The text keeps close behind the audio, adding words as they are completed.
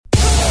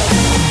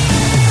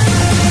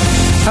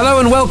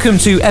Hello and welcome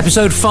to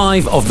episode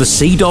 5 of the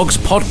Seadogs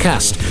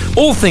podcast.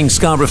 All things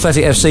Scarborough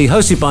Athletic FC,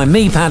 hosted by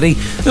me, Paddy,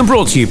 and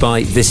brought to you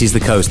by This Is The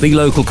Coast, the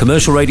local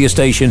commercial radio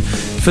station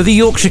for the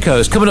Yorkshire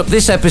coast. Coming up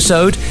this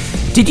episode,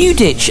 did you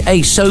ditch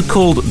a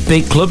so-called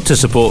big club to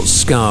support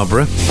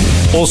Scarborough?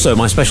 Also,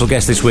 my special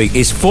guest this week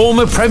is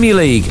former Premier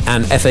League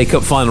and FA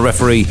Cup final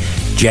referee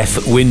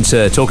Jeff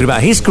Winter, talking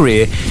about his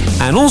career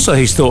and also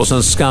his thoughts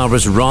on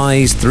Scarborough's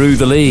rise through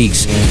the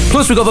leagues.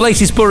 Plus, we've got the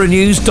latest Boro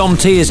news, Dom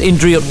Tier's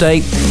injury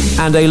update,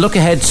 and a look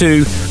ahead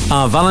to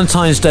our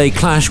Valentine's Day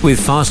clash with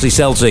Farsley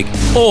Celtic,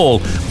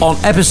 all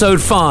on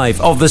episode 5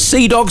 of the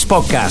Seadogs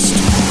podcast.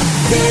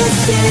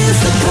 This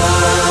is the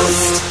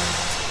Coast.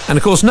 And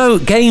of course, no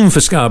game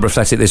for Scarborough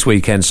Athletic this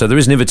weekend, so there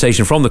is an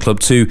invitation from the club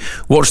to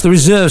watch the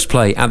reserves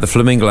play at the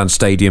Flamingoland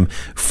Stadium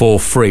for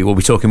free. We'll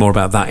be talking more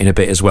about that in a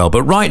bit as well.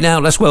 But right now,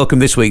 let's welcome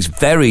this week's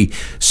very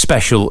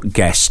special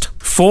guest.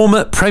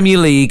 Former Premier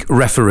League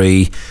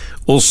referee,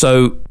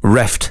 also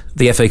reffed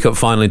the FA Cup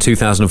final in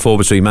 2004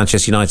 between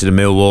Manchester United and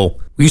Millwall.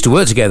 We used to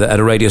work together at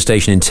a radio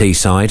station in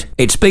Teesside.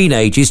 It's been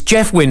ages.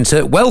 Jeff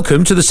Winter,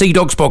 welcome to the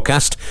Seadogs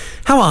podcast.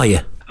 How are you?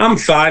 I'm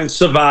fine,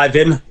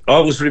 surviving.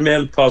 Always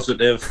remain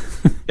positive.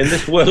 In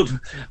this world,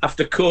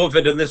 after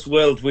COVID, in this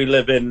world we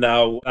live in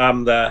now,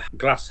 I'm the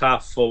glass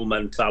half full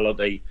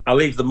mentality. I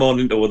leave the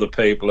morning to other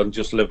people and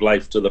just live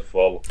life to the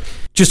full.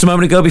 Just a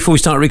moment ago, before we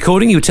start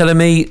recording, you were telling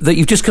me that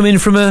you've just come in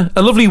from a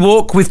lovely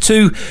walk with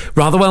two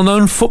rather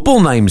well-known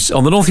football names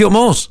on the North York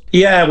Moors.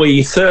 Yeah,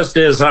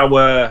 Thursdays I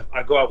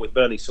go out with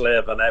Bernie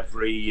Slaven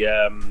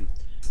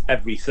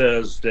every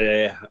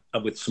Thursday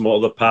with some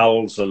other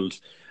pals, and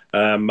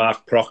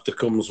Mark Proctor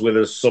comes with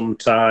us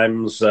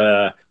sometimes. We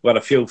had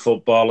a few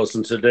footballers,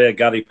 and today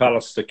Gary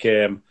Pallister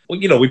came.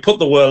 Well, we put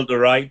the world to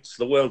rights.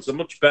 The world's a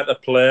much better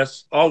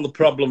place. All the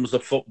problems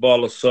of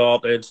football are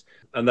sorted,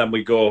 and then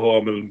we go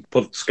home and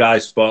put Sky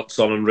Spots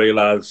on and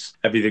realise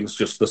everything's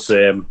just the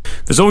same.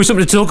 There's always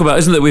something to talk about,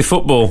 isn't there, with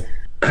football?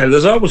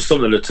 There's always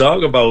something to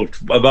talk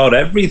about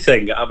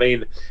everything. I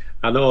mean,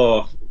 I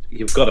know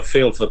you've got to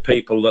feel for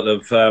people that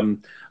have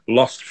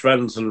lost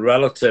friends and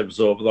relatives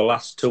over the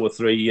last 2 or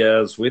 3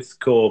 years with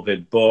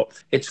COVID,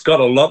 but it's got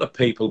a lot of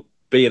people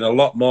being a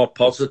lot more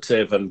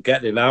positive and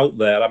getting out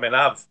there. I mean,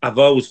 I've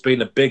always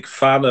been a big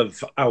fan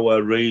of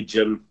our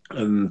region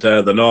and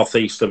the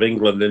northeast of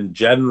England in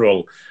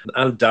general,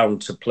 and down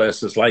to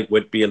places like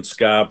Whitby and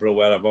Scarborough,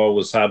 where I've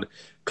always had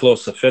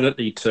close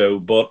affinity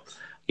to. But,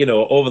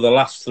 over the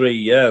last 3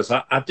 years,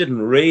 I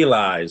didn't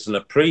realise and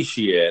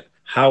appreciate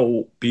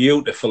how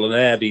beautiful an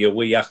area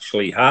we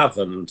actually have.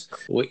 And,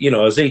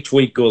 as each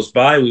week goes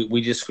by,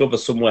 we discover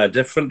somewhere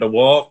different to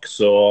walk.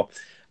 So,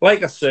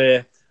 like I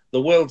say,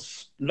 the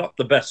world's not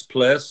the best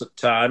place at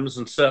times,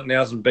 and certainly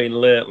hasn't been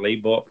lately.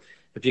 But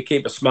if you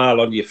keep a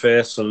smile on your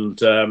face and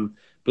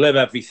blame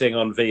everything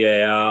on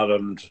VAR,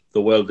 and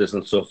the world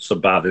isn't so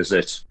bad, is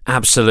it?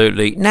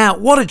 Absolutely. Now,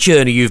 what a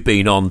journey you've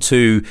been on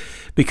to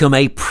become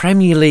a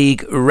Premier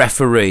League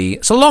referee.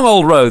 It's a long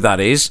old road, that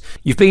is.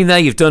 You've been there,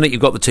 you've done it,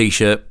 you've got the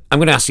T-shirt. I'm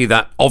going to ask you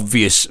that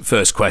obvious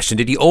first question.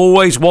 Did you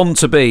always want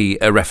to be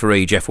a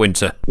referee, Jeff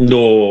Winter?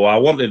 No, I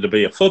wanted to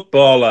be a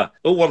footballer.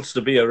 Who wants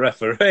to be a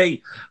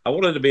referee? I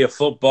wanted to be a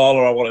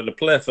footballer. I wanted to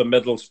play for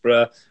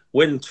Middlesbrough,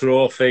 win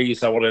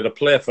trophies. I wanted to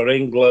play for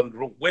England,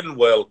 win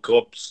World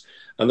Cups.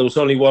 And there was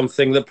only one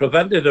thing that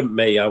prevented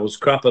me. I was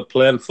crap at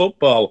playing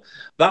football.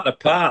 That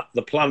apart,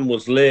 the plan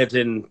was laid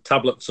in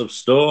tablets of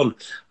stone.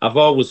 I've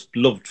always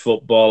loved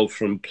football,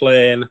 from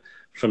playing,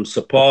 from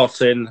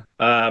supporting,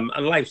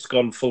 and life's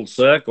gone full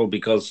circle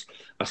because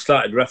I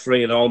started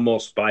refereeing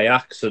almost by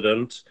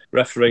accident,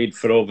 refereed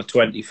for over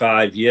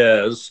 25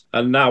 years,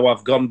 and now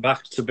I've gone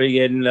back to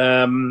being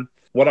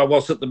what I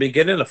was at the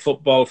beginning, a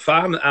football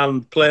fan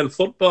and playing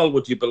football,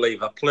 would you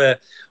believe? I play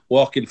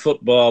walking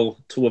football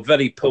to a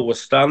very poor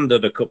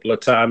standard a couple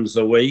of times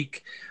a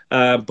week,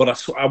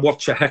 but I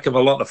watch a heck of a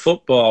lot of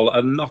football,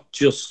 and not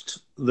just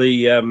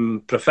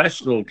the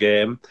professional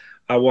game.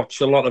 I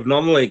watch a lot of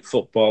non-league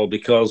football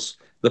because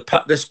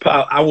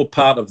our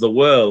part of the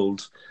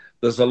world,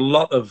 there's a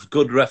lot of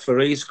good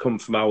referees come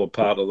from our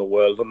part of the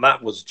world, and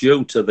that was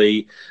due to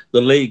the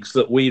leagues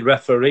that we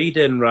refereed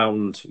in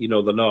round, the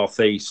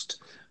northeast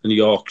and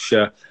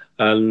Yorkshire.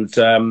 And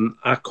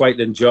I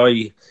quite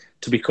enjoy,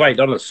 to be quite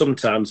honest,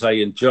 sometimes I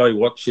enjoy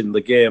watching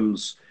the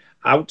games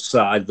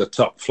outside the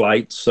top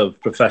flights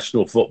of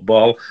professional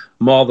football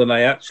more than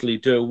I actually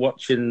do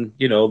watching,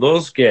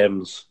 those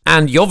games.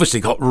 And you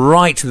obviously got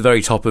right to the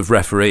very top of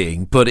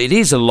refereeing, but it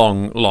is a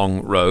long,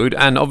 long road.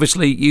 And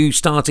obviously you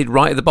started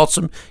right at the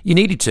bottom. You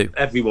needed to.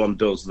 Everyone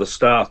does the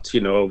start,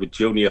 with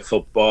junior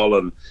football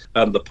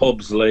and the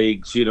pubs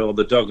leagues,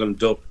 the Dog and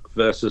Duck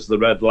versus the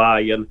Red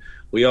Lion.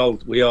 We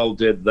all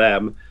did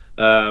them,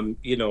 and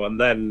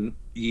then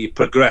you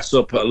progress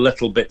up a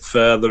little bit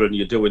further and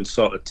you're doing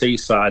sort of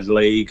Teesside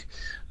League.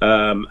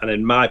 And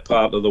in my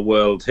part of the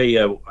world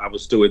here, I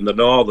was doing the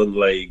Northern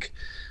League.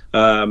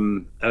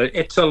 And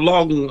it's a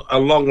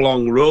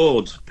long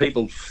road.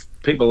 People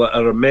people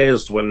are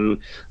amazed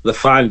when they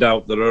find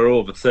out there are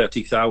over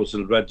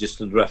 30,000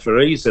 registered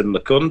referees in the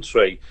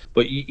country.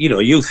 But,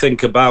 you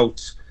think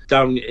about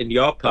down in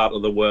your part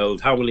of the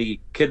world, how many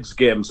kids'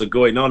 games are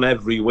going on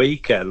every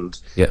weekend.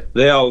 Yeah.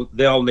 They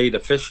all need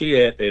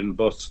officiating.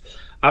 But,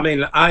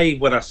 when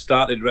I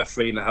started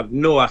refereeing, I had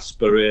no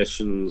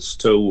aspirations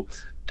to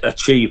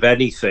achieve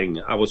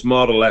anything. I was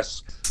more or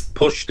less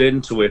pushed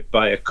into it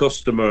by a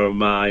customer of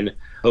mine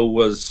who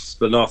was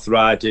the North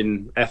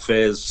Riding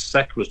FA's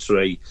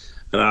secretary.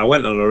 And I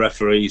went on a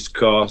referee's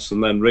course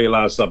and then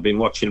realised I'd been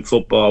watching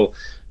football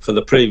for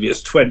the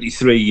previous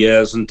 23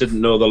 years and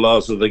didn't know the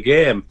laws of the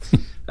game.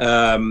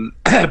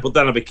 But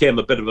then I became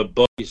a bit of a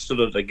boy. You stood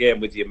at a game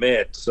with your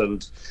mates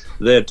and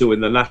they're doing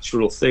the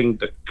natural thing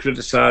to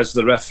criticise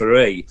the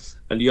referee.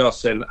 And you're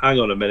saying, hang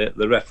on a minute,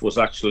 the ref was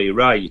actually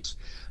right.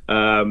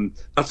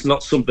 That's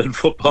not something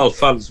football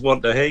fans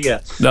want to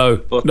hear.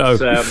 No.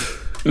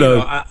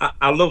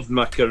 I loved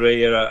my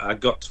career. I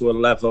got to a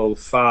level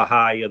far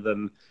higher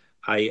than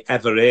I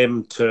ever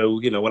aimed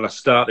to. When I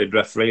started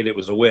refereeing, it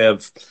was a way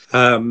of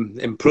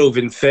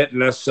improving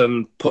fitness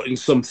and putting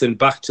something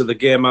back to the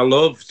game I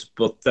loved.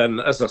 But then,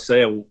 as I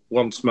say,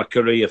 once my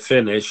career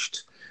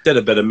finished, did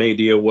a bit of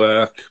media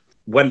work,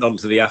 went on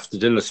to the after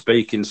dinner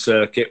speaking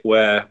circuit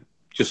where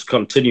just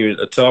continuing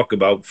to talk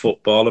about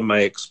football and my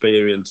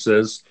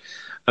experiences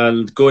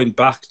and going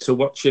back to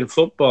watching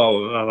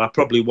football. And I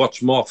probably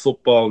watch more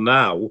football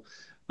now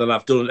than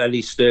I've done at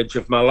any stage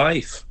of my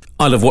life.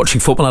 I love watching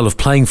football. I love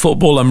playing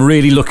football. I'm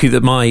really lucky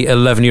that my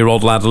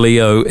 11-year-old lad,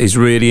 Leo, is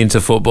really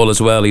into football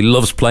as well. He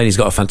loves playing. He's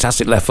got a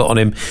fantastic left foot on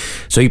him.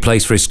 So he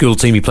plays for his school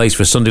team. He plays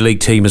for a Sunday League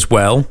team as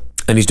well.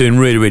 And he's doing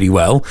really, really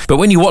well. But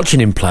when you're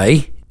watching him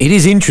play, it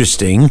is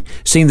interesting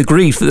seeing the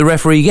grief that the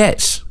referee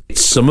gets.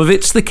 Some of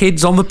it's the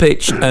kids on the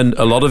pitch and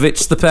a lot of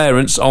it's the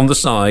parents on the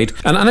side.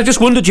 And I just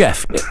wonder,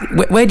 Jeff,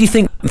 where do you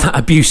think that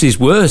abuse is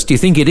worse? Do you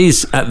think it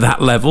is at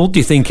that level? Do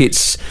you think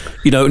it's,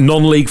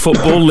 non-league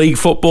football, league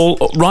football,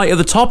 right at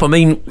the top? I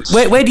mean,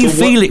 where do you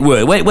feel it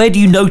worse? Where do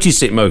you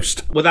notice it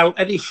most? Without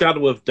any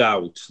shadow of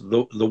doubt,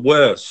 the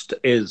worst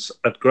is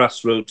at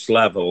grassroots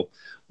level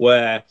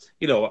where,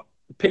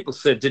 people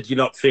say, did you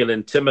not feel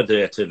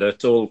intimidated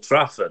at Old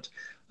Trafford?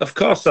 Of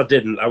course I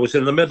didn't. I was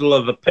in the middle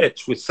of a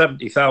pitch with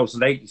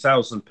 70,000,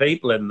 80,000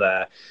 people in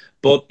there.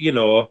 But,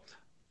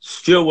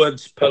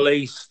 stewards,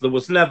 police, there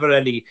was never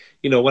any,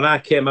 when I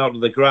came out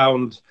of the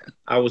ground,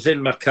 I was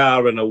in my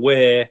car and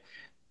away.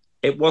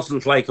 It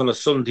wasn't like on a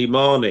Sunday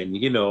morning,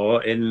 in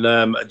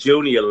a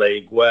junior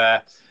league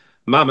where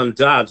mum and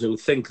dad who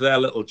think their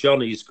little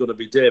Johnny's going to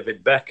be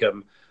David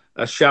Beckham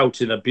are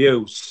shouting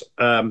abuse.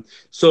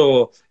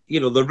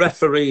 The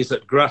referees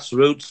at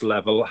grassroots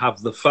level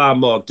have the far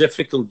more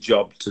difficult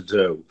job to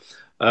do.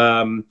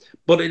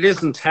 But it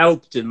isn't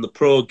helped in the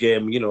pro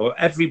game.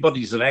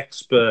 Everybody's an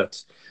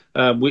expert.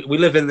 We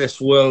live in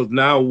this world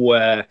now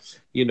where,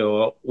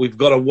 we've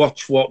got to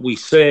watch what we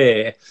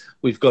say.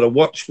 We've got to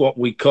watch what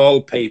we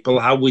call people,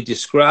 how we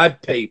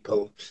describe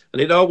people.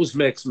 And it always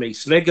makes me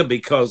snigger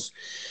because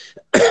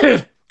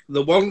the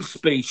one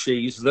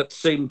species that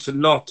seem to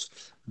not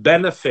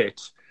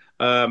benefit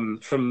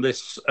from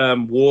this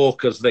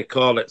woke, as they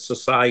call it,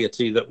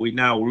 society that we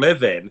now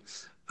live in,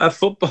 are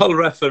football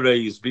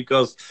referees,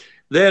 because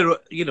they're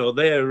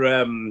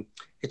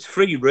it's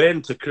free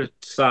rein to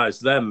criticise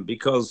them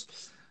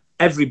because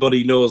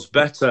everybody knows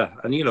better.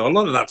 And, a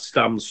lot of that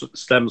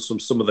stems from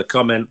some of the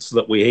comments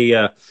that we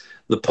hear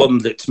the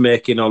pundits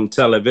making on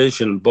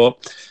television.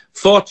 But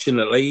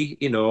fortunately,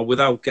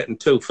 without getting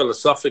too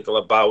philosophical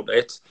about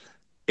it,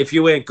 if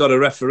you ain't got a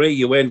referee,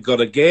 you ain't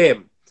got a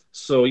game.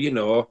 So,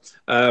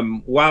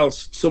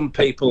 whilst some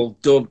people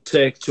don't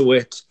take to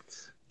it,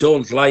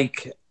 don't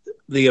like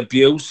the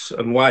abuse,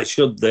 and why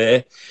should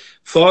they?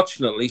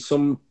 Fortunately,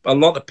 a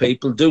lot of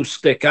people do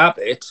stick at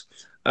it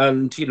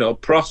and,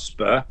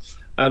 prosper.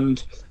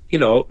 And,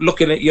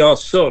 looking at your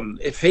son,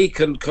 if he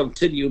can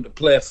continue to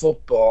play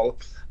football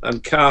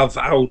and carve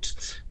out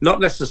not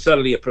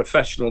necessarily a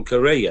professional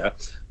career,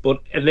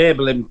 but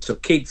enable him to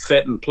keep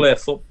fit and play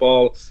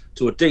football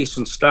to a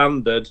decent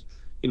standard,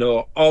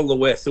 all the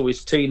way through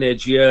his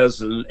teenage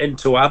years and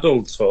into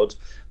adulthood,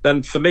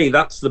 then for me,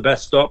 that's the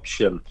best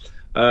option.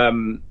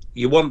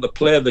 You want to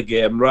play the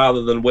game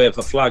rather than wave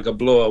a flag or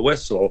blow a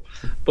whistle.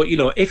 But,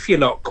 if you're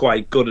not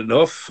quite good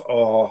enough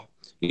or,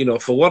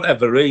 for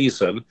whatever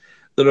reason,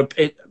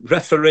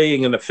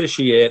 refereeing and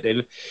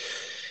officiating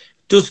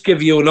does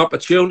give you an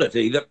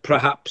opportunity that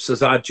perhaps,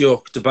 as I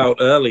joked about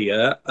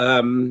earlier,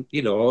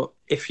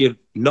 if you're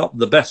not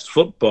the best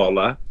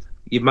footballer,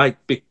 you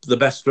might be the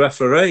best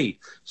referee.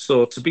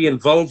 So to be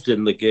involved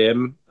in the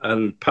game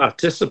and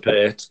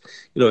participate,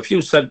 if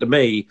you said to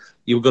me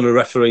you were going to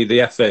referee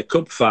the FA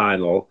Cup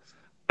final,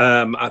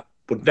 I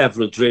would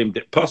never have dreamed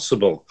it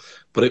possible.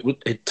 But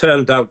it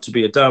turned out to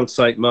be a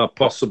downside more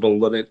possible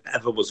than it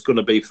ever was going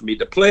to be for me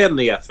to play in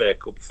the FA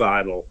Cup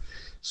final.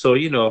 So,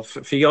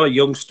 for your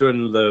youngster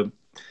and the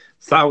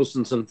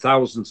thousands and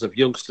thousands of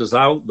youngsters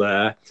out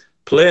there,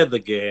 play the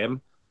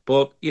game.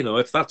 But,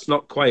 if that's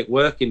not quite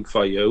working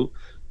for you,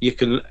 you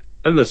can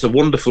And there's a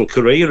wonderful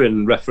career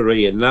in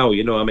refereeing now.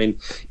 You know, I mean,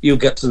 you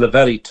get to the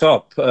very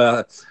top.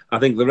 I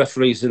think the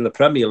referees in the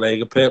Premier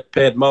League are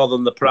paid more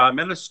than the Prime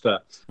Minister.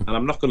 And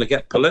I'm not going to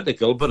get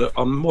political, but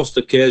on most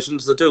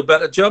occasions they do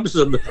better jobs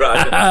than the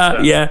Prime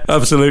Minister. Yeah,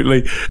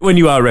 absolutely. When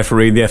you are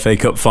refereeing the FA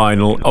Cup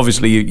final,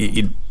 obviously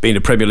you've been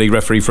a Premier League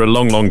referee for a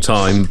long, long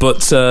time,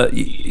 but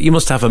you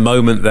must have a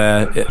moment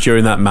there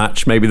during that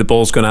match. Maybe the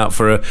ball's gone out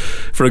for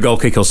a goal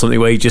kick or something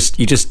where you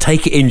just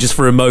take it in just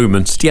for a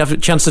moment. Do you have a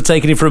chance to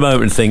take it in for a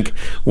moment and think,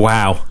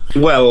 wow?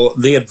 Well,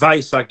 the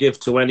advice I give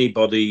to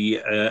anybody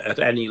at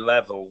any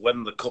level,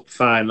 when the cup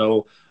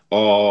final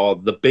or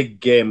the big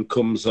game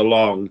comes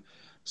along,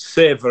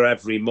 savour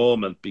every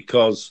moment,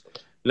 because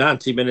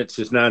 90 minutes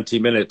is 90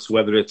 minutes,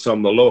 whether it's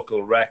on the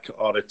local rec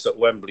or it's at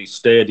Wembley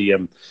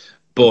Stadium.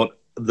 But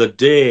the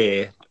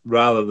day,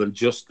 rather than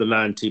just the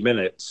 90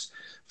 minutes,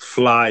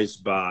 flies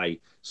by.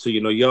 So, you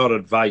know, your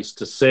advice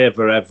to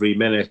savour every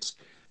minute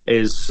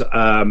is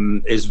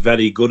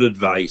very good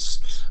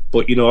advice.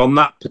 But, you know, on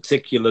that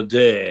particular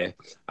day,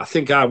 I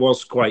think I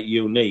was quite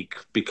unique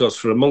because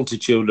for a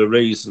multitude of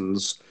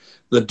reasons,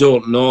 they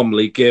don't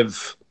normally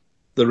give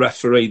the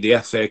referee the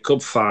FA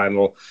Cup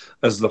final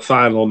as the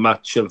final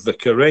match of the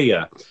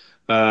career.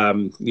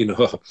 You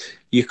know,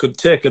 you could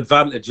take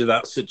advantage of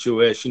that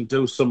situation,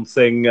 do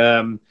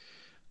something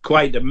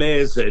quite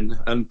amazing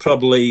and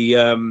probably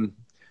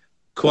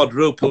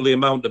quadruple the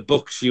amount of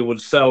books you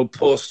would sell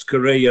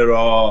post-career,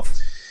 or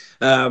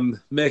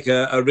make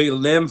a real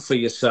name for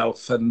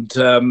yourself. And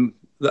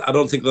I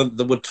don't think that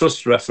they would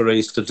trust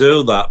referees to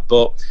do that.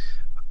 But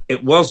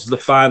it was the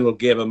final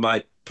game of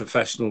my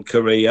professional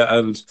career,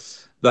 and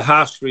the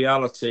harsh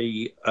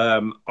reality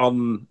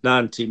on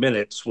 90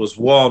 minutes was,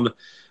 one,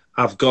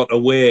 I've got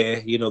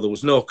away. You know, there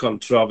was no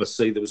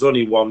controversy. There was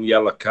only one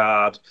yellow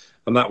card,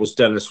 and that was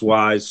Dennis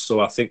Wise. So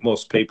I think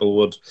most people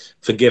would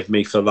forgive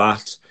me for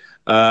that.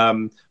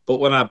 But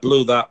when I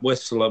blew that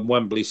whistle at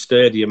Wembley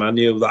Stadium, I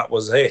knew that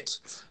was it.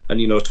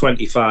 And, you know,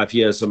 25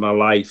 years of my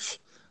life,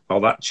 or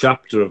that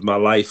chapter of my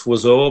life,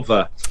 was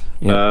over.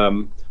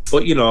 Yeah.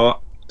 But, you know,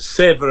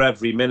 savour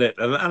every minute.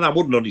 And I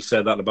wouldn't only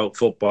say that about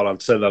football,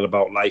 I'd say that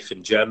about life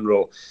in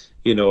general.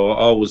 You know,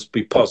 always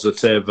be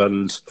positive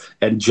and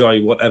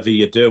enjoy whatever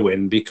you're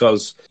doing,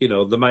 because, you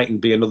know, there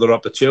mightn't be another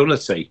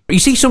opportunity. You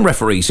see some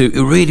referees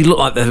who really look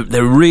like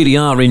they really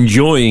are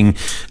enjoying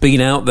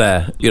being out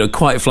there, you know,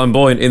 quite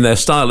flamboyant in their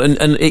style.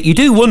 And you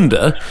do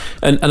wonder,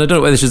 and I don't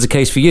know whether this is the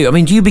case for you, I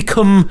mean, do you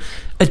become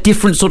a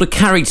different sort of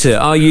character?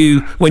 Are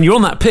you, when you're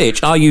on that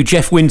pitch, are you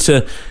Jeff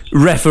Winter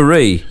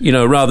referee, you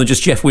know, rather than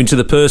just Jeff Winter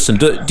the person?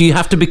 Do you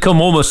have to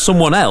become almost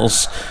someone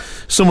else,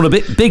 someone a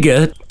bit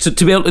bigger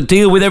to be able to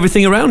deal with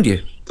everything around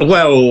you?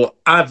 Well,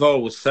 I've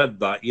always said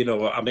that, you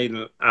know, I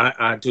mean,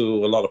 I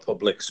do a lot of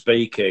public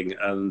speaking,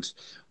 and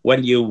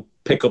when you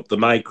pick up the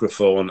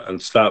microphone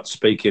and start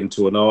speaking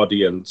to an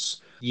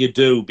audience, you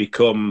do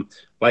become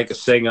like a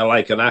singer,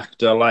 like an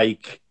actor,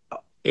 like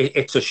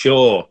it's a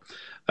show.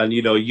 And,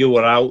 you know, you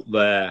are out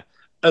there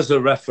as a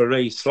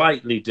referee,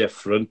 slightly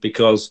different,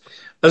 because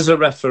as a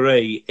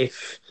referee,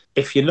 if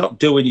you're not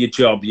doing your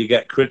job, you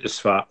get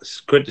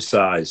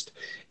criticised.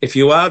 If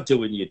you are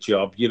doing your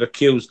job, you're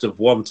accused of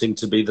wanting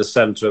to be the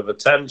centre of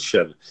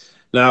attention.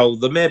 Now,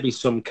 there may be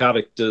some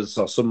characters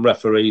or some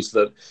referees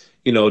that,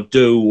 you know,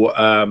 do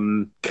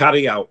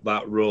carry out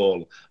that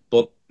role,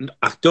 but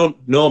I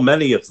don't know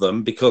many of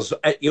them, because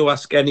you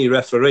ask any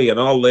referee and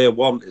all they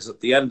want is, at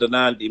the end of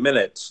 90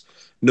 minutes,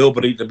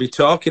 nobody to be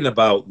talking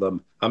about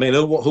them. I mean,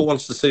 who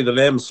wants to see the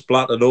name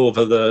splattered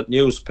over the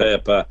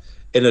newspaper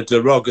in a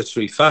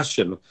derogatory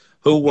fashion?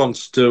 Who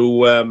wants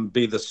to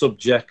be the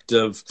subject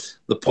of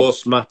the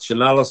post-match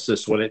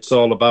analysis when it's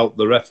all about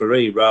the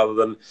referee rather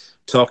than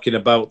talking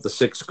about the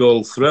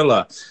 6-goal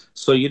thriller?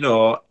 So, you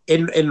know,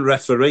 in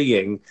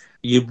refereeing,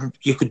 you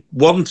could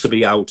want to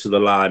be out of the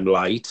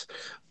limelight,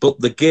 but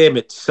the game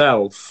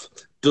itself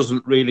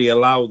doesn't really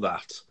allow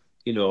that.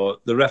 You know,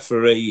 the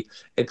referee,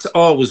 it's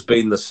always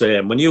been the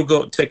same. When you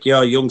go take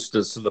your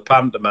youngsters to the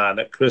pantomime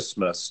at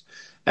Christmas,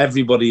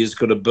 everybody is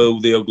going to boo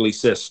the Ugly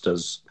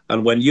Sisters.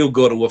 And when you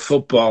go to a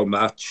football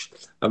match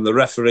and the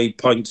referee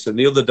points in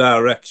the other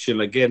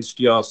direction against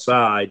your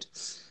side,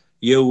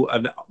 you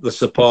and the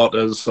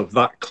supporters of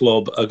that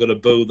club are going to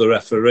boo the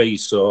referee.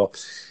 So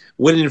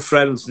winning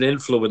friends and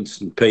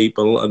influencing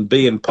people and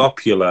being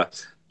popular,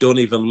 don't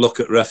even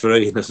look at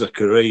refereeing as a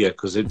career,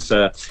 because it's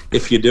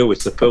if you do,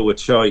 it's a poor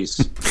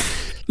choice.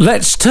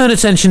 Let's turn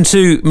attention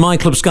to my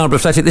club, Scarborough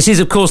Athletic. This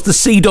is, of course, the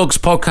Seadogs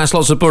podcast.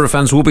 Lots of Boro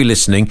fans will be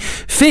listening.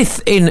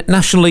 5th in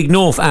National League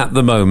North at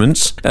the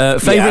moment.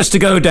 Favourites to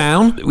go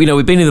down. You know,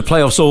 we've been in the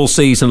playoffs all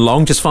season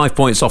long, just 5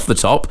 points off the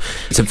top.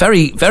 It's a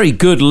very, very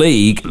good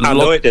league. I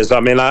know it is. I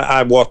mean,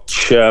 I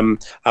watch,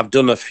 I've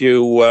done a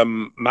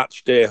few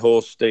match day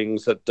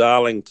hostings at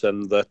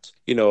Darlington that,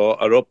 you know,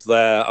 are up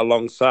there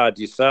alongside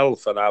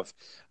yourself. And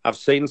I've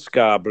seen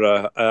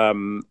Scarborough,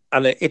 and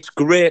it's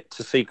great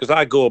to see, because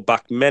I go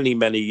back many,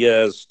 many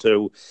years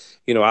to,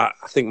 I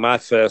think my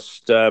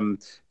first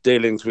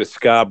dealings with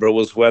Scarborough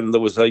was when there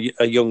was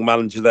a young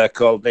manager there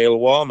called Neil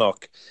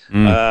Warnock.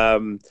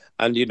 And,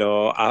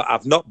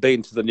 I've not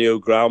been to the new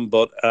ground,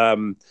 but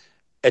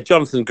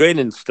Jonathan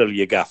Greening's still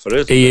your gaffer,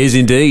 isn't he? He is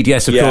indeed,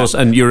 yes, of course.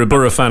 And you're a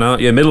Boro fan,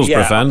 aren't you? A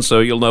Middlesbrough fan, so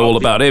you'll know all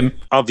about him.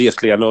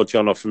 Obviously, I know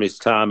John from his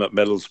time at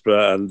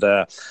Middlesbrough, and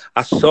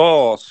I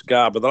saw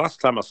Scarborough. The last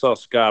time I saw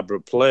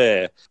Scarborough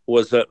play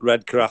was at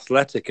Redcar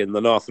Athletic in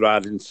the North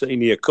Riding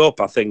Senior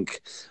Cup, I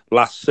think,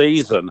 last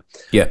season.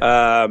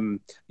 Yeah.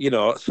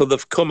 So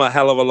they've come a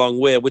hell of a long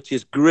way, which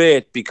is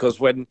great, because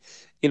when,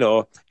 in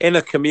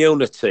a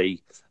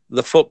community,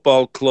 the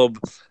football club,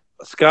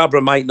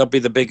 Scarborough might not be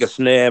the biggest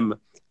name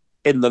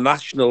in the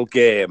national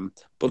game,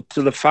 but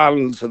to the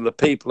fans and the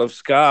people of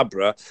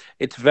Scarborough,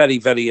 it's very,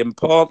 very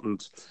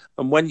important.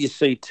 And when you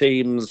see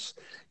teams,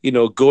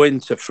 go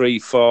into free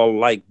fall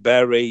like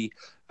Bury,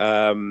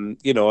 and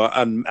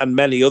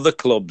many other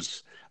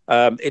clubs,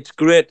 it's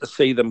great to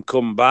see them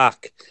come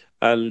back.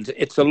 And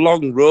it's a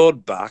long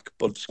road back,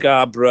 but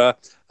Scarborough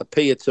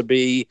appear to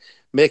be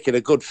making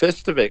a good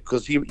fist of it,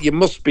 because you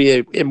must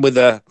be in with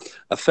a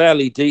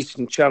fairly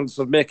decent chance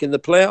of making the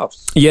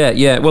playoffs.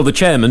 Yeah. Well, the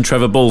chairman,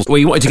 Trevor Bull,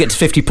 he wanted to get to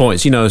 50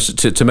 points,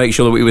 to make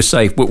sure that we were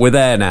safe. But we're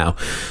there now.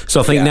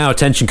 So I think now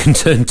attention can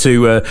turn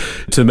to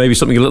maybe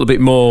something a little bit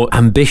more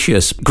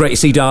ambitious. Great to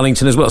see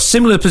Darlington as well.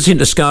 Similar position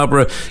to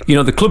Scarborough,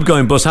 the club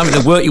going bust, having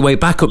to work your way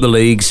back up the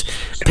leagues.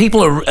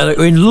 People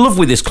are in love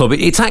with this club.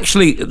 It's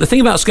actually, the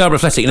thing about Scarborough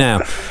Athletic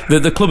now,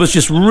 that the club has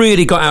just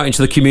really got out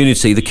into the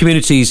community. The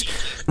community's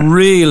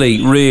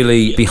really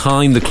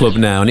behind the club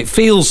now, and it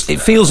feels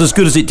as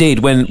good as it did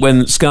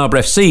when Scarborough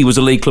FC was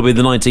a league club in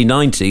the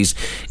 1990s.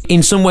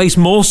 In some ways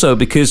more so,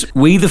 because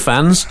we, the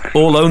fans,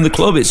 all own the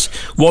club. It's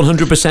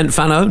 100%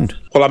 fan owned.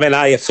 Well,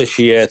 I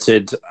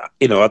officiated,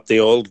 at the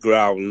old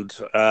ground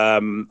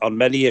on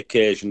many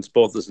occasions,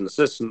 both as an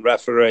assistant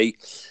referee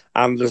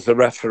and as a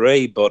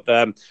referee. But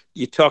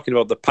you're talking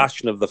about the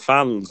passion of the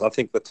fans. I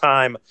think the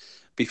time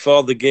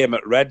before the game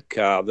at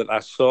Redcar that I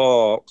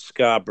saw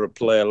Scarborough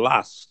play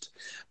last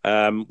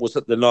was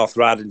at the North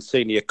Riding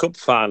Senior Cup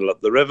final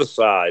at the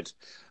Riverside.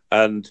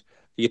 And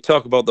you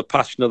talk about the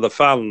passion of the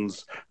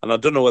fans, and I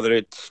don't know whether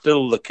it's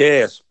still the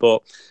case,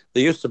 but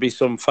there used to be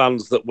some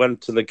fans that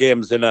went to the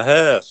games in a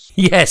hearse.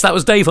 Yes, that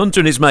was Dave Hunter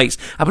and his mates.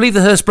 I believe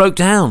the hearse broke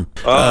down.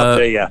 Oh,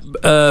 dear.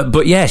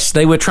 But yes,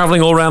 they were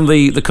travelling all around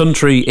the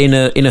country in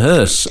a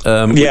hearse.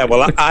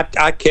 Well,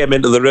 I came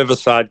into the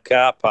Riverside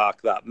car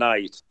park that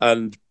night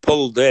and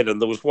pulled in,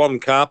 and there was one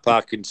car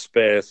parking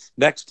space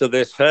next to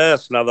this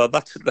hearse. Now, I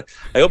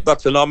hope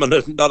that's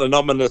not an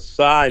ominous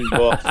sign,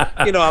 but,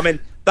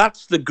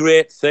 that's the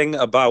great thing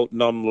about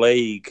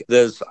non-league.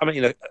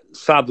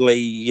 Sadly,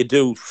 you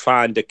do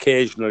find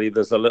occasionally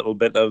there's a little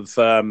bit of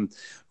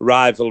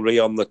rivalry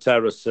on the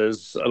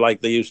terraces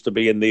like there used to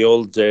be in the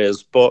old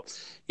days. But,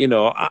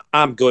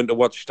 I'm going to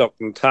watch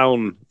Stockton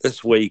Town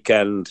this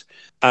weekend,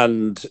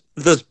 and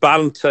there's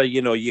banter.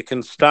 You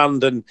can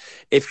stand, and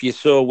if you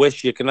so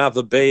wish, you can have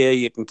a beer,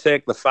 you can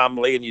take the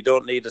family, and you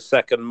don't need a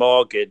second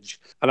mortgage.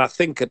 And I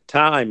think at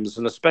times,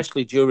 and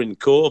especially during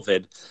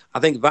COVID, I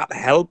think that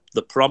helped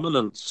the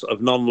prominence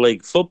of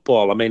non-league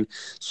football.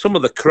 Some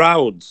of the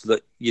crowds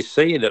that you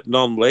see at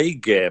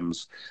non-league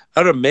games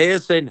are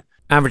amazing.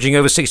 Averaging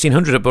over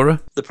 1,600 at Boro.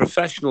 The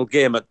professional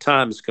game at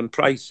times can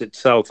price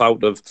itself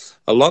out of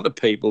a lot of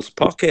people's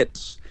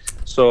pockets.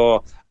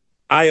 So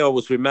I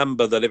always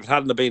remember that if it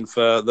hadn't been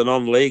for the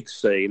non-league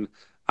scene,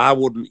 I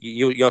wouldn't.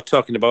 You're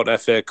talking about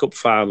FA Cup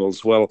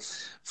finals. Well,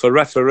 for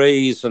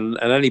referees and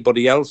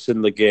anybody else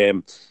in the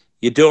game,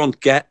 you don't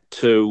get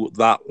to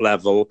that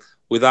level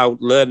without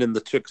learning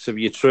the tricks of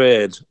your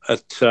trade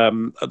at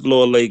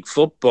lower league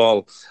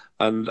football.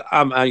 And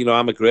I'm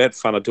a great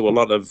fan. I do a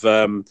lot of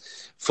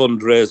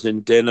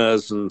fundraising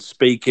dinners and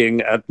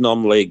speaking at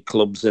non-league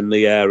clubs in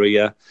the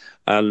area.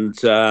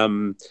 And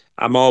I'm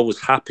always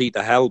happy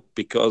to help,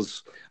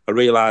 because I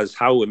realise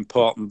how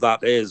important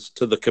that is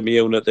to the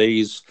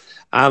communities,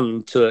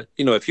 and to,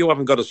 if you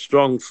haven't got a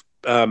strong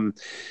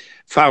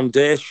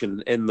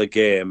foundation in the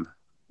game,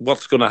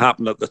 what's going to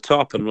happen at the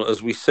top? And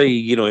as we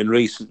see, in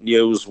recent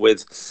news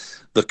with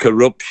the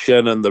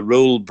corruption and the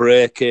rule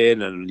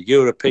breaking and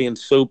European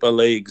Super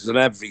Leagues and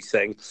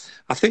everything,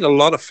 I think a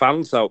lot of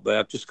fans out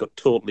there just got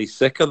totally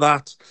sick of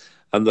that.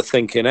 And they're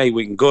thinking, hey,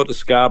 we can go to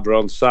Scarborough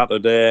on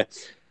Saturday,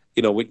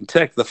 we can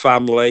take the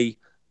family,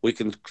 we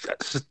can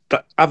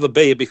have a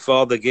beer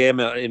before the game,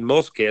 in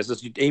most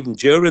cases, even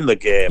during the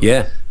game.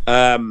 Yeah.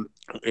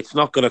 It's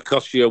not going to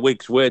cost you a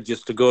week's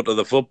wages to go to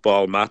the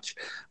football match.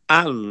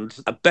 And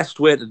a best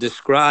way to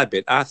describe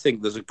it, I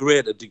think there's a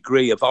greater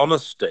degree of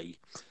honesty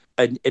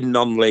in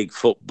non-league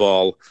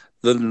football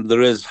than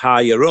there is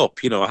higher up.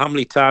 How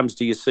many times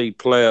do you see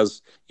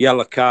players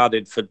yellow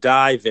carded for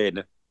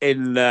diving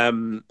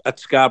at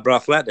Scarborough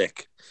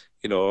Athletic?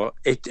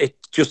 It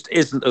just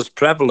isn't as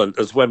prevalent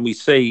as when we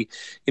see,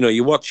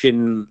 you're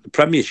watching the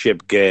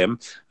Premiership game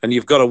and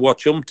you've got to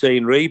watch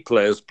umpteen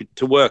replays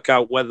to work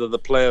out whether the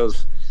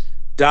player's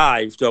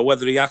dived or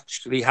whether he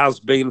actually has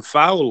been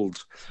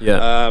fouled.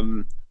 Yeah.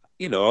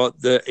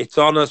 It's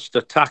honest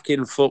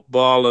attacking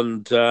football,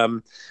 and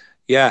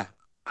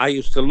I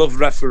used to love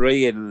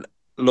refereeing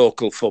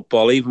local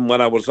football, even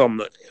when I was on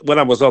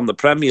the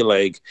Premier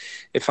League.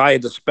 If I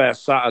had a spare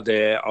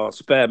Saturday or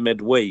spare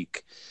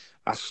midweek,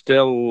 I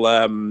still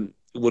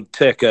would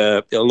take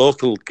a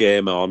local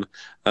game on.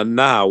 And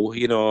now,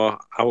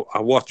 I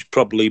watch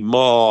probably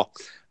more.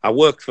 I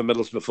work for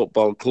Middlesbrough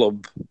Football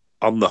Club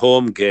on the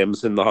home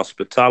games in the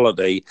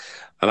hospitality,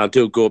 and I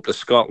do go up to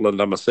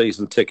Scotland. I'm a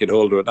season ticket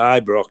holder at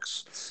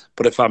Ibrox.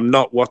 But if I'm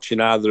not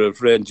watching either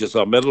of Rangers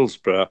or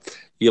Middlesbrough,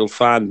 you'll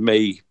find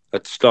me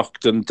at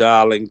Stockton,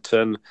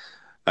 Darlington,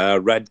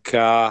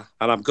 Redcar,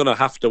 and I'm going to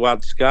have to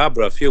add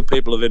Scarborough. A few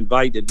people have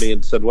invited me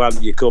and said, "Why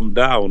don't you come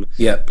down?"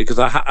 Yeah, because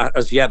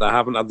as yet I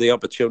haven't had the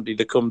opportunity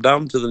to come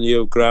down to the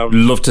new ground.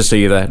 Love to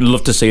see you there.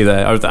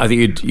 I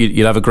think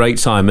you'd have a great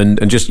time,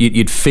 and just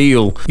you'd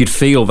feel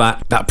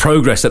that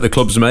progress that the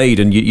club's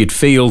made, and you'd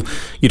feel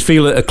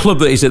a club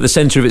that is at the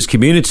centre of its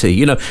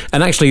community.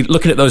 And actually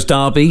looking at those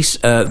derbies,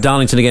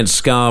 Darlington against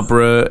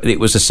Scarborough, it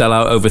was a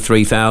sellout over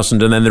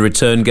 3,000, and then the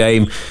return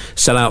game,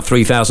 sellout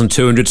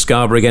 3,200.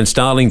 Scarborough against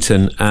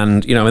Darlington.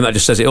 And that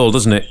just says it all,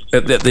 doesn't it?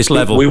 At this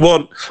level, we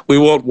won't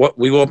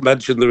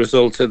mention the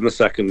result in the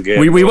second game.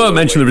 We won't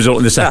mention the result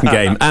in the second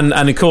game. And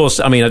of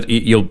course, I mean,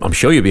 I'm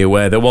sure you'll be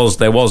aware there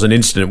was an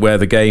incident where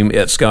the game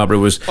at Scarborough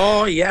was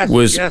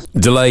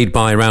delayed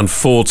by around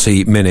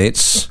 40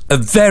 minutes. A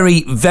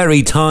very,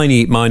 very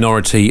tiny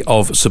minority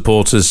of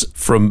supporters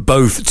from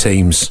both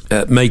teams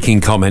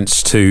making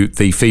comments to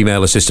the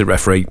female assistant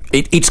referee.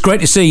 It's great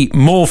to see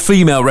more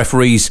female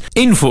referees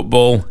in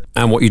football.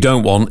 And what you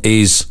don't want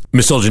is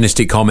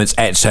misogynistic comments,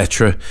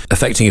 etc.,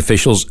 affecting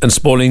officials and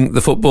spoiling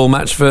the football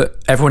match for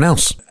everyone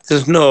else.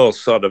 There's no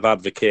sort of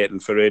advocating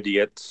for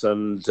idiots,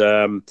 and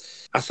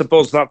I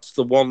suppose that's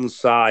the one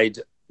side.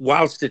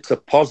 Whilst it's a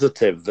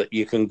positive that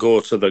you can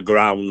go to the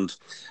ground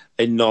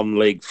in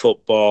non-league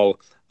football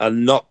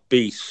and not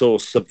be so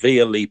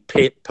severely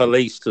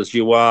policed as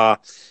you are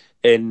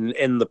in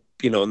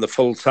the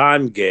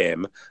full-time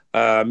game,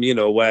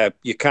 where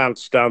you can't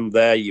stand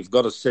there, you've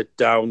got to sit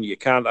down, you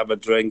can't have a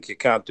drink, you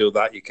can't do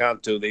that, you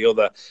can't do the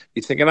other.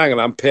 You're thinking, hang on,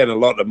 I'm paying a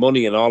lot of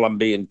money and all I'm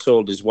being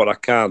told is what I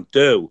can't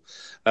do.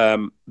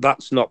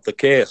 That's not the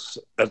case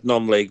at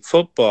non-league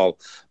football.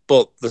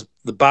 But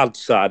the bad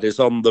side is,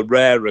 on the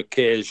rare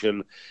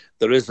occasion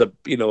there is a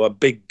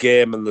big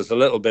game and there's a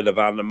little bit of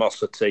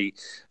animosity,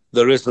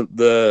 there isn't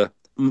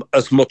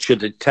as much a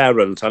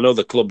deterrent. I know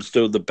the clubs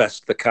do the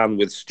best they can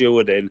with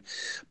stewarding,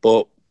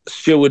 but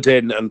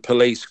stewarding and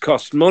police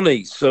cost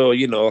money. So,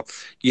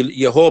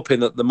 you're hoping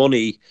that the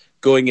money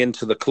going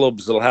into the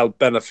clubs will help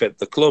benefit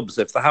the clubs.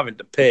 If they're having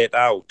to pay it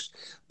out,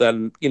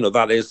 then,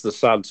 that is the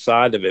sad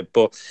side of it.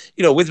 But,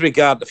 with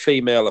regard to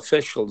female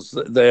officials,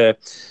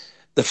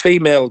 the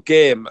female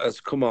game has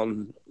come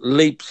on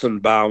leaps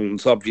and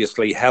bounds,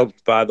 obviously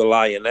helped by the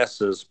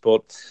Lionesses.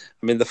 But,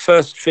 I mean, the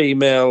first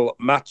female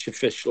match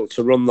official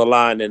to run the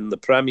line in the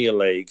Premier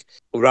League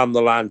ran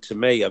the line to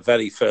me, a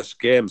very first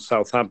game,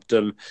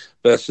 Southampton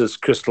versus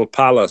Crystal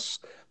Palace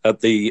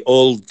at the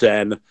Old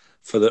Den,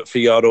 for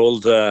your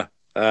older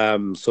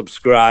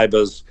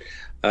subscribers,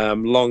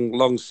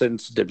 long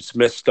since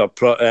dismissed, or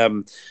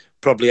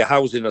probably a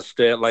housing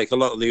estate like a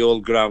lot of the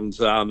old grounds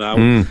are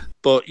now.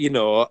 But,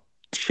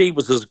 she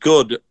was as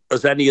good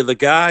as any of the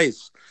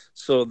guys.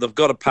 So they've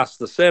got to pass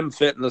the same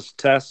fitness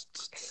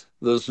tests.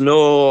 There's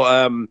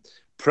no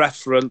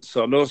preference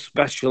or no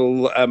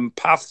special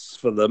paths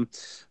for them.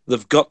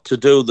 They've got to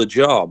do the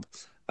job.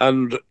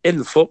 And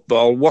in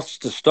football, what's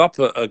to stop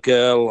a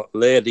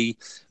lady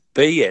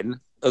being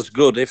as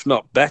good, if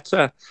not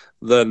better,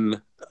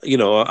 than,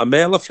 a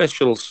male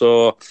official?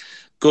 So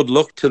good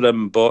luck to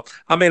them. But,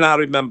 I mean, I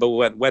remember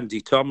when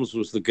Wendy Toms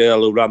was the girl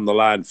who ran the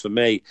line for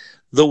me,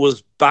 there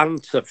was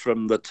banter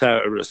from the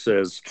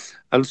terraces,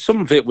 and some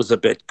of it was a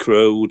bit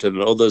crude,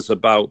 and others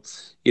about,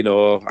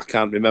 I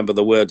can't remember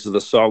the words of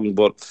the song,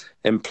 but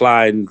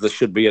implying they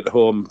should be at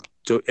home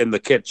in the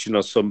kitchen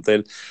or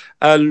something.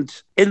 And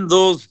in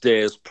those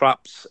days,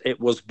 perhaps it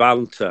was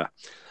banter,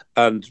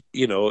 and,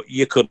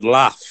 you could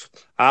laugh.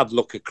 I'd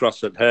look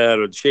across at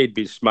her and she'd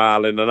be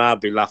smiling and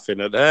I'd be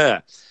laughing at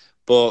her.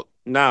 But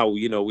now,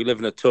 we live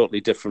in a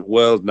totally different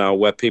world now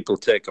where people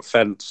take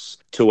offence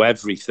to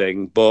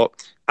everything. But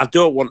I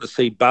don't want to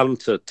see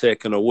banter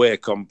taken away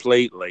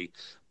completely.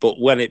 But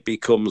when it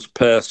becomes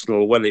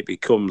personal, when it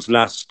becomes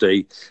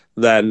nasty,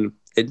 then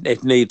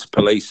it needs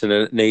policing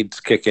and it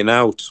needs kicking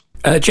out.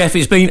 Jeff,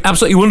 it's been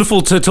absolutely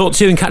wonderful to talk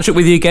to you and catch up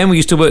with you again. We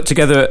used to work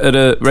together at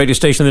a radio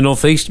station in the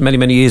North East many,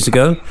 many years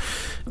ago.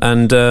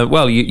 And,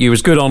 well, you're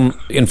as good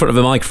in front of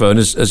a microphone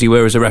as you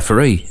were as a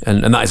referee.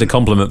 And that is a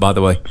compliment, by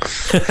the way.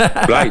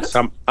 Right,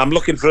 I'm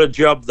looking for a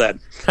job then.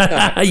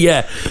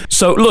 Yeah.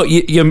 So, look,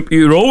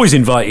 you're always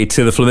invited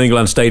to the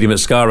Flamingoland Stadium at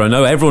Scarborough. I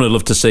know everyone would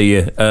love to see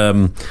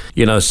you.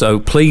 So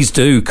please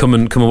do come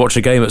and watch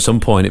a game at some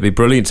point. It'd be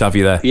brilliant to have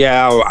you there.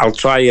 Yeah, I'll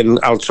try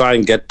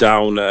and get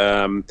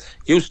down.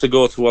 Used to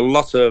go to a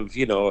lot of,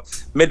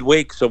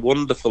 midweeks are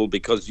wonderful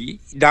because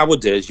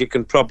nowadays you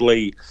can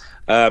probably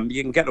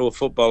you can get to a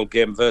football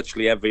game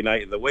virtually every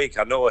night of the week.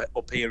 I know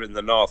up here in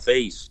the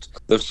northeast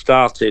they've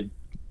started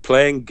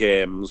playing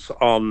games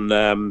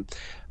on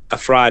a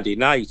Friday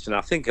night, and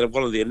I think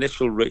one of the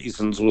initial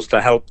reasons was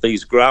to help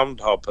these ground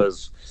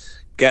hoppers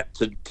get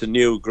to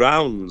new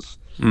grounds.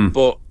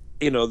 But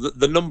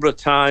the number of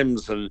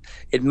times, and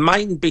it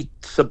mightn't be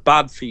so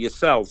bad for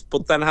yourself,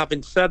 but then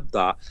having said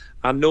that,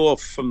 I know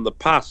from the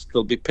past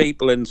there'll be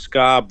people in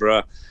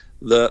Scarborough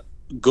that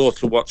go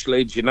to watch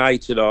Leeds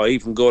United or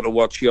even go to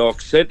watch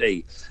York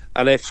City,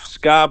 and if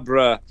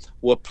Scarborough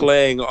were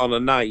playing on a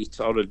night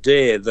or a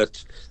day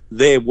that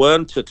they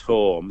weren't at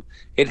home,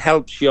 it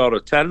helps your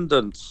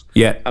attendance.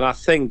 Yeah. And I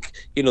think,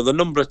 the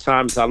number of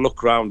times I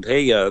look around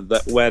here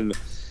that when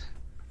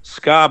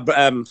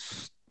Stockton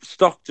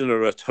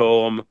are at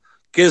home,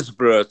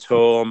 Gisborough at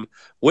home,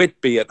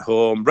 Whitby at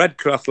home,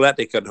 Redcar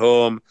Athletic at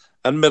home,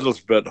 and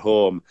Middlesbrough at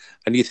home,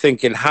 and you're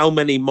thinking how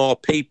many more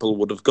people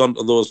would have gone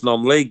to those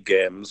non-league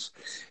games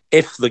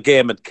if the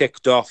game had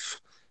kicked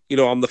off,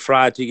 on the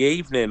Friday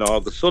evening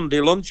or the Sunday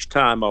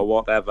lunchtime or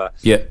whatever.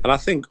 Yeah. And I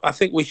think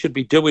we should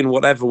be doing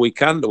whatever we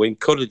can to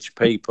encourage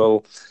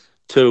people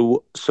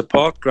to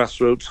support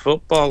grassroots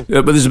football.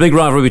 But there's a big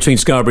rivalry between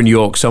Scarborough and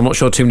York, so I'm not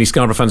sure too many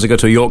Scarborough fans will go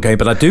to a York game,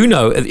 but I do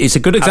know it's a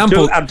good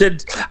example. I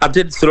did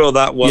throw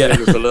that one in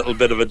as a little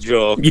bit of a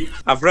joke. Yeah.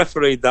 I've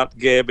refereed that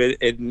game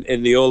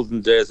in the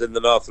olden days in the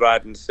North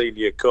Riding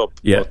Senior Cup,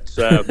 but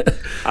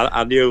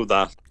I knew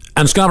that.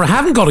 And Scarborough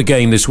haven't got a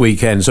game this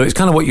weekend, so it's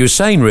kind of what you were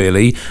saying,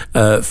 really.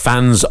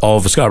 Fans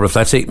of Scarborough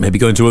Athletic maybe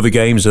going to other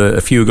games, a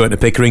few are going to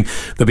Pickering.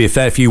 There'll be a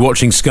fair few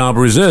watching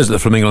Scarborough Reserves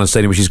at the Flamingoland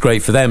Stadium, which is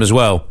great for them as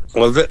well.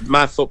 Well,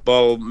 my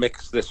football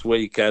mix this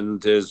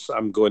weekend is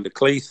I'm going to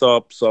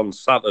Cleethorpes on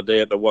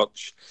Saturday to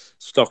watch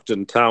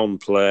Stockton Town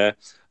play,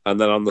 and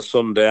then on the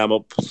Sunday I'm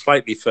up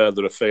slightly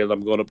further afield.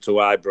 I'm going up to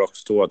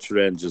Ibrox to watch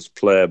Rangers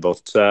play.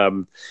 But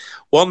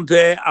one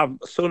day,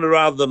 sooner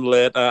rather than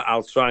later,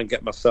 I'll try and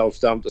get myself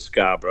down to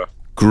Scarborough.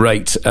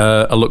 Great.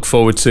 I look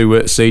forward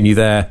to seeing you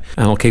there,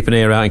 and I'll keep an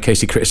ear out in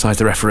case you criticise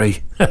the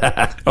referee.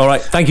 All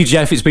right. Thank you,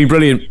 Jeff. It's been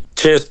brilliant.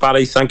 Cheers,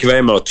 Paddy. Thank you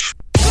very much.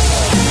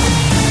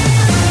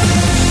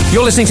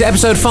 You're listening to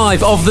episode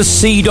 5 of the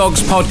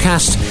Seadogs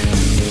podcast,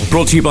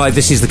 brought to you by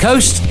This Is The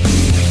Coast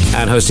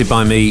and hosted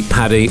by me,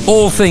 Paddy.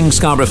 All things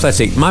Scarborough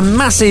Athletic. My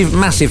massive,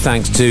 massive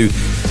thanks to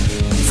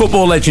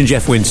football legend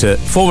Jeff Winter,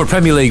 former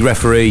Premier League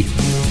referee,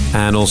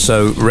 and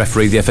also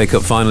refereed the FA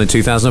Cup final in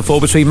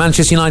 2004 between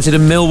Manchester United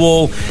and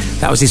Millwall.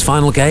 That was his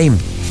final game.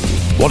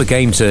 What a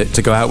game to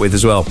go out with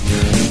as well.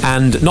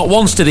 And not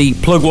once did he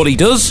plug what he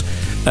does,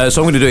 so I'm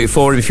going to do it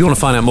for him. If you want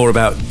to find out more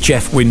about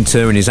Jeff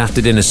Winter and his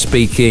after-dinner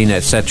speaking,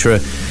 etc.,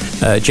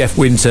 Jeff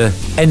Winter,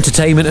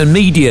 entertainment and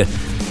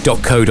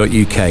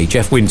media.co.uk.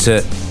 Jeff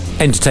Winter,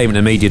 entertainment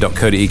and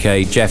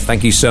media.co.uk. Jeff,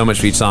 thank you so much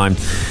for your time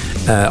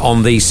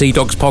on the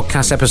Seadogs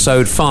podcast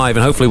episode 5,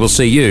 and hopefully we'll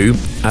see you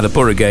at a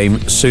Borough game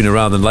sooner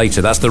rather than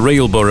later. That's the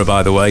real Borough,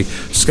 by the way,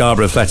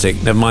 Scarborough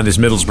Athletic. Never mind this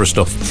Middlesbrough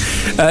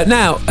stuff.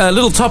 Now, a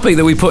little topic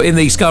that we put in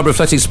the Scarborough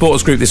Athletic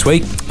Sports Group this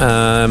week.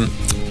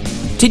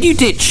 Did you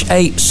ditch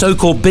a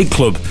so-called big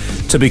club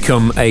to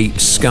become a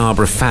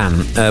Scarborough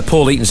fan?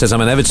 Paul Eaton says, I'm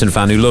an Everton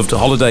fan who loved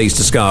holidays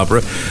to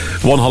Scarborough.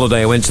 One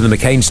holiday I went to the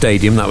McCain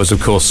Stadium. That was, of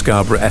course,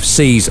 Scarborough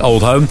FC's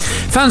old home.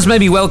 Fans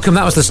made me welcome.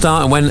 That was the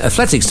start. And when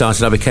Athletic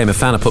started, I became a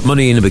fan. I put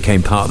money in and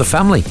became part of the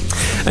family.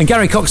 And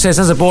Gary Cox says,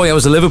 as a boy, I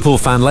was a Liverpool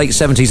fan, late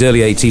 70s,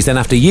 early 80s. Then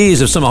after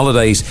years of summer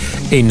holidays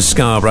in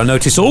Scarborough, I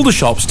noticed all the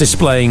shops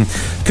displaying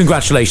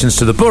congratulations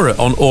to the Borough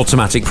on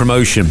automatic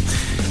promotion.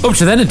 Up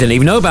to then, I didn't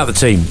even know about the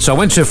team. So I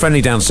went to a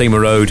friendly down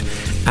Seymour Road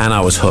and I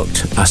was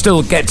hooked. I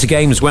still get to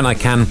games when I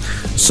can,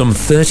 some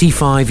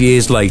 35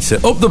 years later.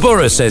 Up the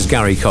Borough, says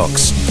Gary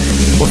Cox.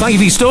 Well, thank you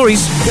for your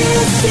stories.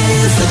 This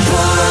is the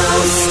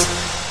Post.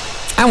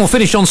 And we'll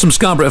finish on some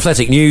Scarborough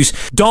Athletic news.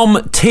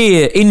 Dom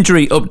Tier,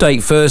 injury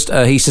update first.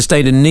 He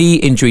sustained a knee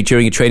injury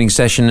during a training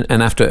session,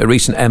 and after a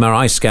recent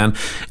MRI scan,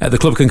 the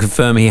club can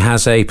confirm he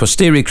has a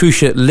posterior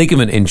cruciate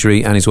ligament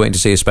injury and is waiting to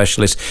see a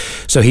specialist.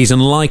 So he's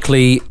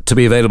unlikely to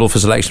be available for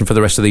selection for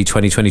the rest of the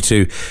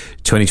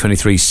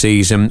 2022-2023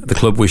 season. The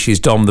club wishes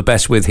Dom the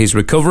best with his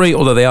recovery,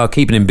 although they are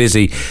keeping him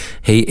busy.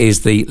 He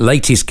is the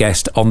latest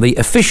guest on the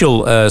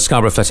official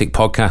Scarborough Athletic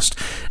podcast,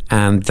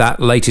 and that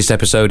latest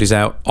episode is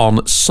out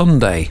on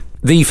Sunday.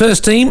 The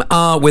first team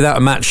are without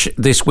a match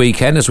this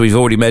weekend, as we've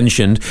already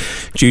mentioned,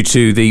 due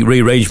to the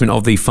rearrangement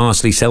of the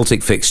Farsley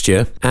Celtic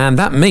fixture. And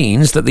that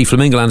means that the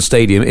Flamingoland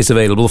Stadium is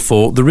available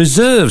for the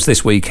reserves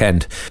this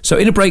weekend. So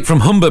in a break from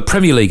Humber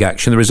Premier League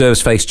action, the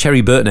reserves face Cherry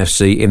Burton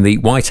FC in the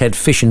Whitehead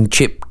Fish and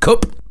Chip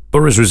Cup.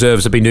 Borough's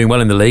reserves have been doing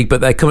well in the league,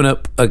 but they're coming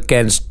up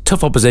against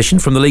tough opposition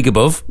from the league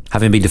above.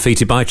 Having been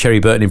defeated by Cherry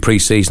Burton in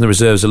pre-season, the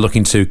reserves are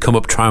looking to come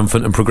up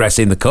triumphant and progress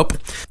in the cup.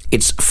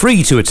 It's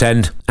free to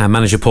attend, and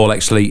manager Paul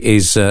Exley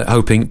is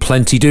hoping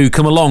plenty do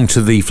come along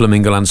to the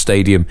Flamingoland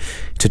Stadium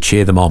to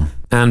cheer them on.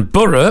 And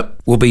Boro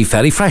will be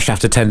fairly fresh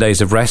after 10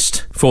 days of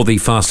rest for the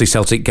Farsley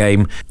Celtic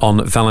game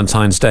on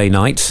Valentine's Day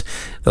night.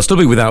 They'll still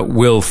be without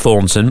Will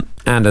Thornton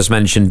and, as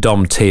mentioned,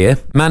 Dom Tier.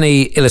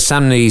 Manny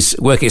Ilasamni's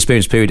work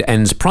experience period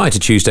ends prior to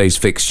Tuesday's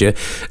fixture.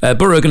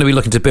 Boro are going to be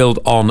looking to build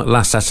on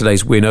last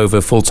Saturday's win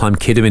over full-time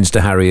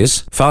Kidderminster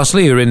Harriers.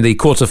 Farsley are in the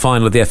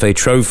quarter-final of the FA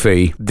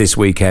Trophy this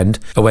weekend,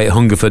 away at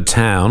Hungerford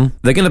Town.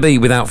 They're going to be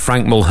without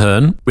Frank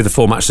Mulhern with a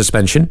 4-match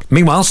suspension.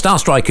 Meanwhile, star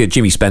striker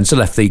Jimmy Spencer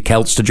left the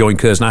Celts to join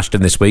Curzon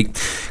Ashton this week.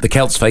 The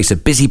Celts face a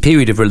busy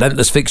period of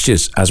relentless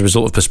fixtures as a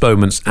result of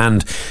postponements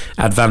and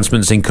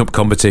advancements in cup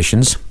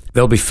competitions.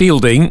 They'll be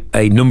fielding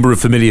a number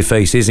of familiar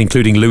faces,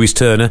 including Lewis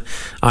Turner,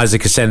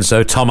 Isaac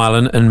Asenso, Tom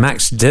Allen and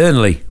Max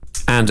Dernley.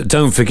 And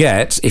don't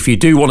forget, if you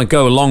do want to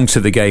go along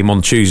to the game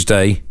on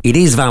Tuesday, it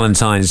is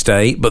Valentine's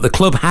Day, but the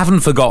club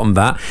haven't forgotten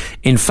that.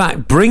 In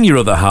fact, bring your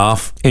other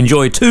half,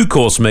 enjoy a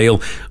 2-course meal,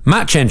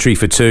 match entry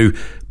for 2,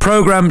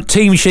 programme,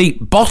 team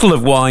sheet, bottle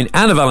of wine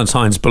and a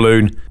Valentine's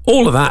balloon.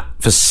 All of that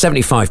for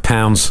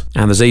 £75,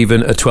 and there's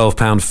even a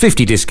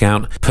 £12.50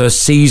 discount per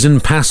season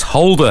pass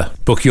holder.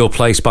 Book your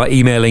place by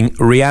emailing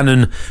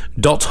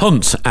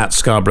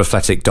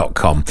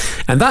rhiannon.hunt@scarboroughAthletic.com.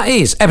 And that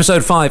is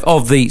episode 5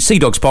 of the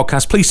Seadogs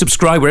podcast. Please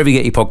subscribe wherever you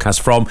get your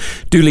podcast from.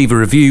 Do leave a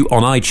review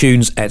on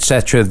iTunes,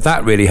 etc.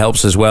 That really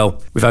helps as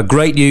well. We've had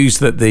great news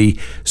that the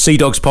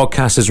Seadogs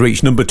podcast has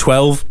reached number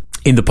 12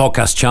 in the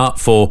podcast chart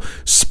for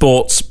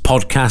sports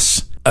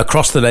podcasts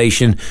across the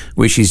nation,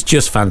 which is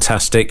just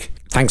fantastic.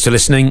 Thanks for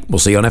listening. We'll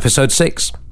see you on episode 6.